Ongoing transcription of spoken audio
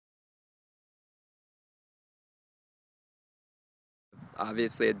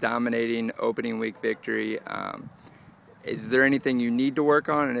Obviously a dominating opening week victory. Is there anything you need to work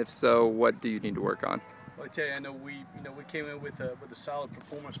on, and if so, what do you need to work on? Well, I tell you, I know we came in with a solid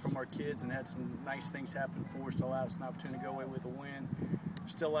performance from our kids and had some nice things happen for us to allow us an opportunity to go away with a win.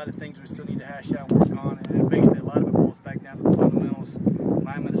 There's still a lot of things we still need to hash out and work on, and basically a lot of it boils back down to the fundamentals,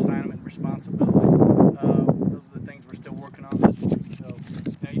 alignment, assignment, responsibility. Those are the things we're still working on this week. So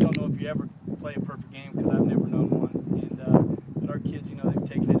now you don't know if you ever play a perfect game, because I've never known one. But our kids, they've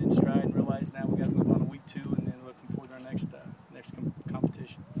taken it in stride and realized now we got to move on to week 2, and then looking forward to our next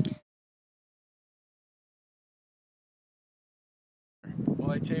competition.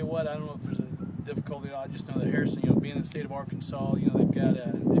 Well, I tell you what, I don't know if there's a difficulty at all. I just know that Harrison, being in the state of Arkansas, they've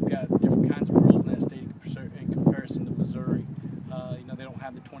got different kinds of rules in that state in comparison to Missouri. They don't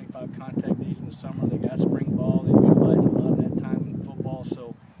have the 25 contact days in the summer. They got spring ball. They utilize a lot of that time in football.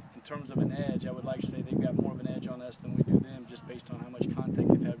 So, in terms of an edge, I would like to say they've got more of an edge on us than we do them, just based on how much contact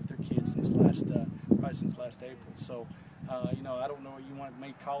they've had with their kids since last April. So, I don't know what you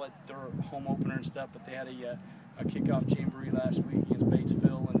may call it, their home opener and stuff, but they had a kickoff jamboree last week against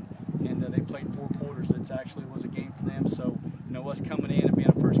Batesville, and they played 4 quarters. It actually was a game for them. So, us coming in and being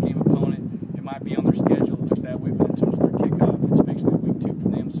a first game opponent, it might be on their schedule. It looks that way, but in terms of their kickoff, it's basically week 2 for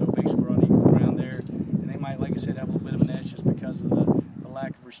them. So basically we're on equal ground there, and they might, like I said, have a little bit of an edge just because of the lack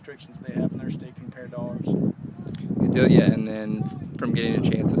of restrictions they have in their state compared to ours. Good deal, yeah. And then from getting a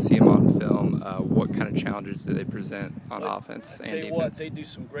chance to see them on film, what kind of challenges do they present on offense and defense? I tell you what, they do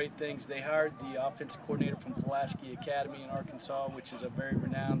some great things. They hired the offensive coordinator from Pulaski Academy in Arkansas, which is a very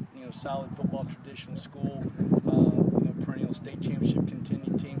renowned, solid football traditional school, perennial state championship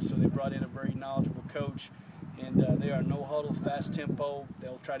contending team. So they brought in a very knowledgeable coach, and they are no huddle, fast tempo.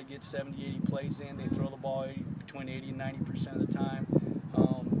 They'll try to get 70, 80 plays in. They throw the ball between 80 and 90% of the time.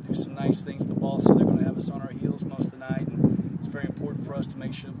 Do some nice things with the ball, so they're going to have us on our heels most of the night. And it's very important for us to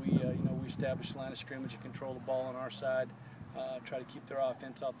make sure we establish the line of scrimmage and control the ball on our side. Try to keep their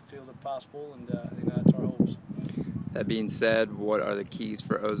offense off the field if possible, and that's our hopes. That being said, what are the keys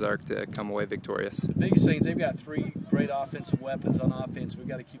for Ozark to come away victorious? The biggest thing is they've got 3 great offensive weapons on offense. We've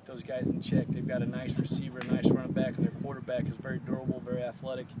got to keep those guys in check. They've got a nice receiver, a nice running back, and their quarterback is very durable, very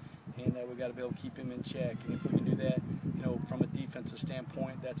athletic, and we've got to be able to keep him in check. And if we can do that, from a defensive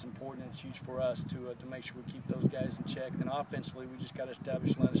standpoint, that's important. It's huge for us to make sure we keep those guys in check. Then offensively, we just got to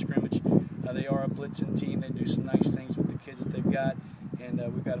establish a line of scrimmage. They are a blitzing team. They do some nice things with the kids that they've got, and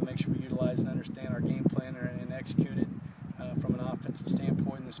we've got to make sure we utilize and understand our game plan and execute it from an offensive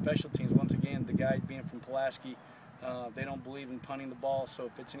standpoint. And the special teams, once again, the guy being from Pulaski, they don't believe in punting the ball. So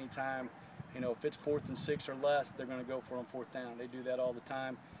if it's any time, if it's 4th and 6 or less, they're going to go for it on 4th down. They do that all the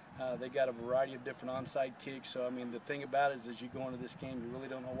time. They got a variety of different onside kicks. So, the thing about it is, as you go into this game, you really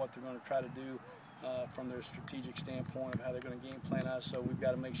don't know what they're going to try to do from their strategic standpoint of how they're going to game plan us. So we've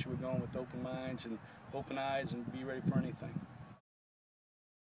got to make sure we're going with open minds and open eyes and be ready for anything.